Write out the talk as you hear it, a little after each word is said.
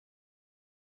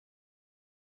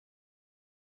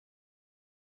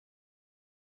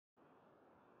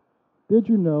Did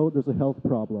you know there's a health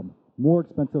problem more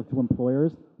expensive to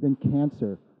employers than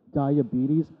cancer,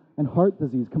 diabetes, and heart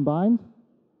disease combined?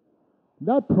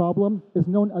 That problem is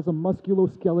known as a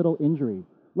musculoskeletal injury,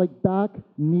 like back,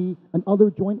 knee, and other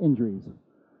joint injuries.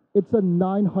 It's a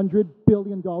 $900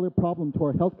 billion problem to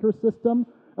our healthcare system,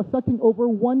 affecting over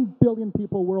 1 billion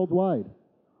people worldwide.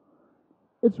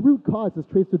 Its root cause is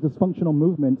traced to dysfunctional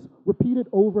movements repeated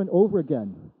over and over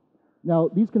again. Now,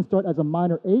 these can start as a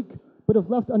minor ache, but if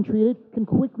left untreated, can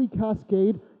quickly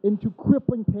cascade into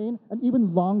crippling pain and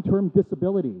even long-term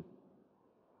disability.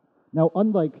 Now,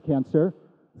 unlike cancer,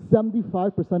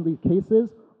 75% of these cases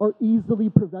are easily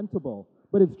preventable,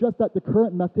 but it's just that the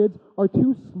current methods are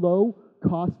too slow,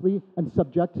 costly, and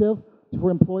subjective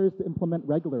for employers to implement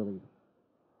regularly.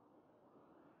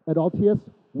 At Altius,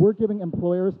 we're giving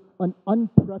employers an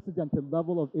unprecedented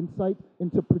level of insight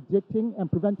into predicting and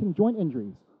preventing joint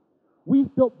injuries.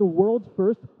 We've built the world's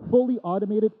first fully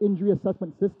automated injury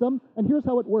assessment system, and here's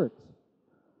how it works.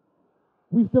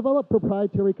 We've developed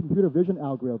proprietary computer vision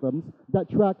algorithms that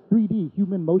track 3D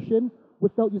human motion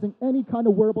without using any kind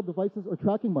of wearable devices or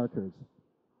tracking markers.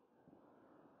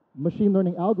 Machine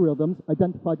learning algorithms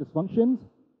identify dysfunctions,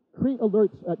 create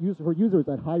alerts for users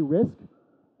at high risk,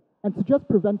 and suggest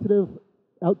preventative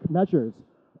measures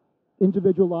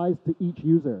individualized to each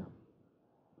user.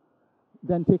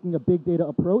 Then, taking a big data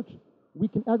approach, we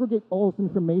can aggregate all this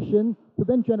information to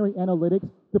then generate analytics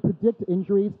to predict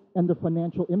injuries and their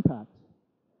financial impact.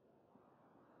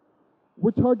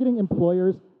 We're targeting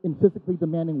employers in physically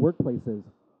demanding workplaces,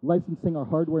 licensing our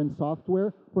hardware and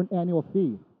software for an annual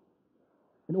fee.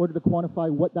 In order to quantify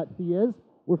what that fee is,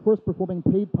 we're first performing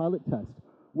paid pilot tests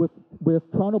with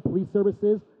Toronto Police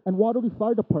Services and Waterloo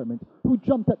Fire Department, who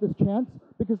jumped at this chance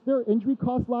because their injury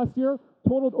costs last year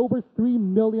totaled over $3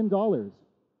 million.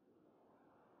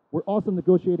 We're also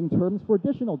negotiating terms for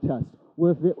additional tests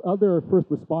with other first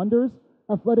responders,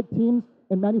 athletic teams,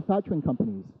 and manufacturing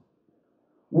companies.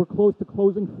 We're close to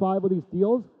closing 5 of these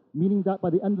deals, meaning that by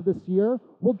the end of this year,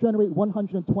 we'll generate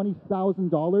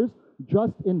 $120,000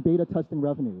 just in beta testing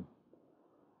revenue.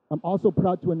 I'm also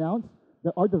proud to announce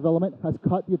that our development has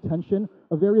caught the attention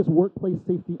of various workplace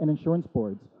safety and insurance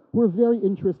boards, who are very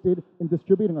interested in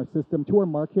distributing our system to our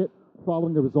market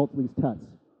following the results of these tests.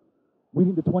 We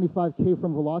need the $25K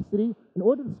from Velocity in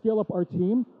order to scale up our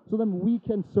team so then we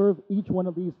can serve each one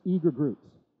of these eager groups.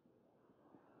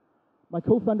 My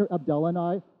co-founder Abdallah and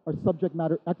I are subject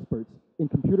matter experts in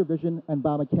computer vision and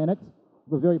biomechanics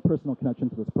with a very personal connection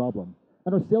to this problem.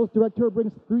 And our sales director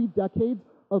brings 3 decades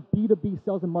of B2B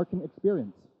sales and marketing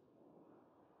experience.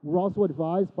 We're also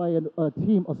advised by a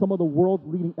team of some of the world's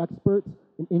leading experts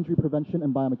in injury prevention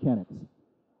and biomechanics.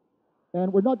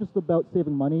 And we're not just about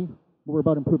saving money, but we're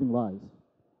about improving lives.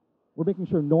 We're making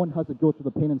sure no one has to go through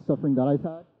the pain and suffering that I've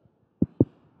had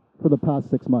for the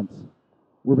past 6 months.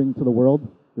 We're bringing to the world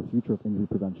the future of injury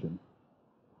prevention.